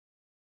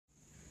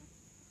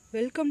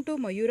Welcome to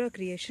Mayura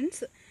creations.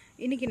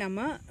 இன்றைக்கி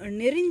நம்ம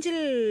நெரிஞ்சில்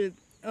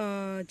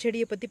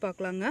செடியை பற்றி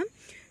பார்க்கலாங்க.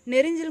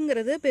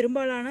 நெரிஞ்சில்ங்கிறது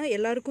பெரும்பாலான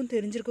எல்லாருக்கும்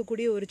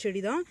தெரிஞ்சிருக்கக்கூடிய ஒரு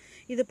செடி தான்.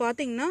 இது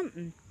பார்த்திங்கன்னா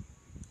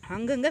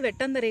அங்கங்கே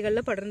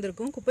வெட்டாந்தரைகளில்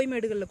படர்ந்துருக்கும், குப்பை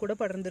மேடுகளில் கூட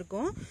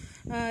படர்ந்துருக்கும்.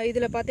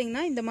 இதில்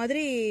பார்த்திங்கன்னா இந்த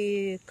மாதிரி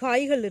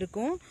காய்கள்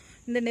இருக்கும்.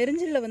 இந்த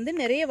நெரிஞ்சிலில் வந்து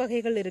நிறைய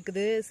வகைகள்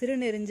இருக்குது. சிறு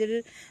நெரிஞ்சில்,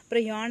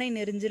 அப்புறம் யானை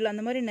நெரிஞ்சில்,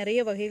 அந்த மாதிரி நிறைய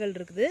வகைகள்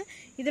இருக்குது.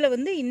 இதில்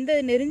வந்து இந்த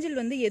நெரிஞ்சில்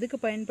வந்து எதுக்கு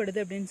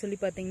பயன்படுது அப்படின்னு சொல்லி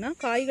பார்த்தீங்கன்னா,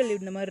 காய்கள்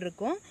இந்த மாதிரி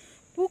இருக்கும்.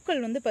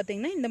 பூக்கள் வந்து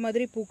பார்த்திங்கன்னா இந்த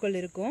மாதிரி பூக்கள்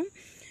இருக்கும்.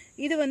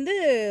 இது வந்து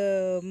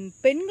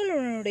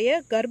பெண்களுடைய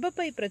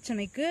கர்ப்பப்பை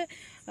பிரச்சனைக்கு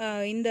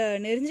இந்த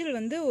நெரிஞ்சில்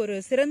வந்து ஒரு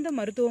சிறந்த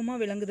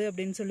மருத்துவமாக விளங்குது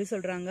அப்படின்னு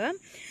சொல்கிறாங்க.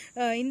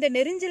 இந்த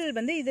நெரிஞ்சில்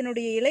வந்து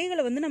இதனுடைய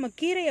இலைகளை வந்து நம்ம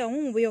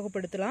கீரையாகவும்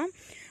உபயோகப்படுத்தலாம்.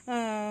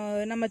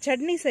 நம்ம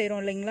சட்னி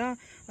செய்கிறோம் இல்லைங்களா,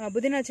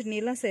 புதினா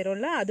சட்னியெல்லாம்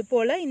செய்கிறோம்ல, அது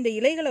போல் இந்த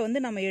இலைகளை வந்து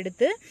நம்ம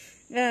எடுத்து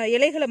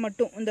இலைகளை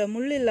மட்டும், இந்த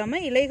முள்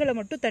இல்லாமல் இலைகளை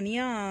மட்டும்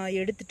தனியாக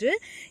எடுத்துட்டு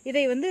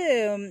இதை வந்து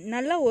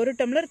நல்லா 1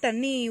 டம்ளர்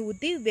தண்ணி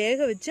ஊற்றி வேக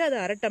வச்சு அது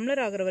 1/2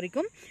 டம்ளர் ஆகிற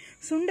வரைக்கும்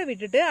சுண்ட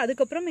விட்டுட்டு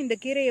அதுக்கப்புறம் இந்த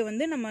கீரையை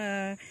வந்து நம்ம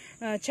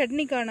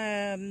சட்னிக்கான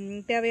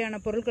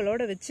தேவையான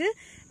பொருட்களோடு வச்சு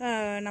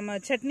நம்ம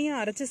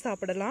சட்னியாக அரைச்சி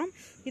சாப்பிடலாம்.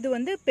 இது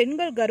வந்து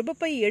பெண்கள்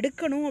கர்ப்பப்பை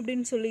எடுக்கணும்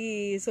அப்படின்னு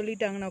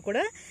சொல்லிட்டாங்கன்னா கூட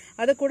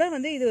அதை கூட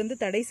வந்து இது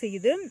வந்து தடை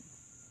செய்யுது.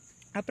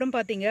 அப்புறம்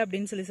பார்த்தீங்க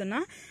அப்படின்னு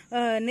சொன்னால்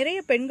நிறைய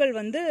பெண்கள்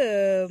வந்து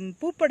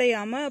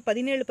பூப்படையாமல்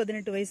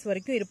 17-18 வயசு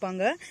வரைக்கும்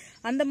இருப்பாங்க.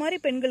 அந்த மாதிரி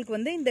பெண்களுக்கு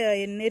வந்து இந்த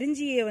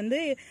நெரிஞ்சியை வந்து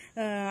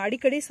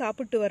அடிக்கடி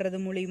சாப்பிட்டு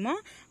வர்றது மூலிமா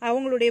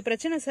அவங்களுடைய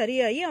பிரச்சனை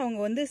சரியாகி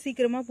அவங்க வந்து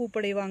சீக்கிரமாக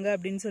பூப்படைவாங்க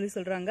அப்படின்னு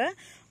சொல்கிறாங்க.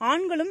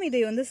 ஆண்களும்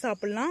இதை வந்து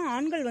சாப்பிடலாம்.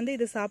 ஆண்கள் வந்து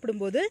இதை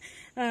சாப்பிடும்போது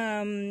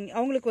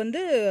அவங்களுக்கு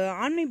வந்து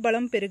ஆண்மை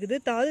பலம் பெருகுது,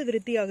 தாது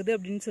விருத்தி ஆகுது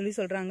அப்படின்னு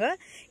சொல்கிறாங்க.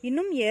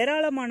 இன்னும்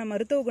ஏராளமான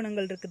மருத்துவ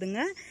குணங்கள் இருக்குதுங்க.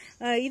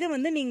 இதை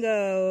வந்து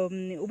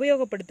நீங்கள் உபயோகப்படுத்துங்க.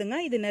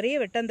 இது நிறைய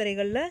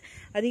வெட்டாந்தரைகளில்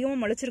அதிகமாக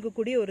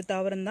முளைச்சிருக்கக்கூடிய ஒரு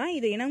தாவரம் தான்.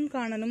 இதை இனம்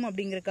காணணும்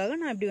அப்படிங்கிறதுக்காக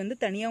நான் இப்படி வந்து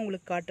தனியாக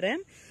உங்களுக்கு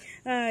காட்டுறேன்.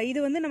 இது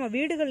வந்து நம்ம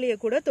வீடுகள்லேயே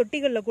கூட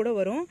தொட்டிகளில் கூட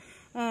வரும்.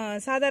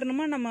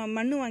 சாதாரணமாக நம்ம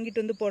மண்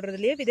வாங்கிட்டு வந்து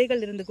போடுறதுலேயே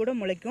விதைகள் இருந்து கூட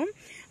முளைக்கும்.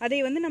 அதை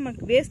வந்து நம்ம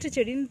வேஸ்ட்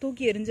செடின்னு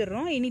தூக்கி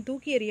எறிஞ்சிடறோம். இனி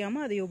தூக்கி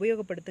எறியாமல் அதை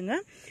உபயோகப்படுத்துங்க.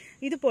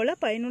 இது போல்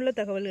பயனுள்ள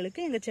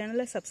தகவல்களுக்கு எங்கள்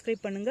சேனலை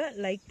சப்ஸ்கிரைப் பண்ணுங்கள்,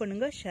 லைக்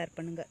பண்ணுங்கள், ஷேர்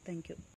பண்ணுங்கள். தேங்க்யூ.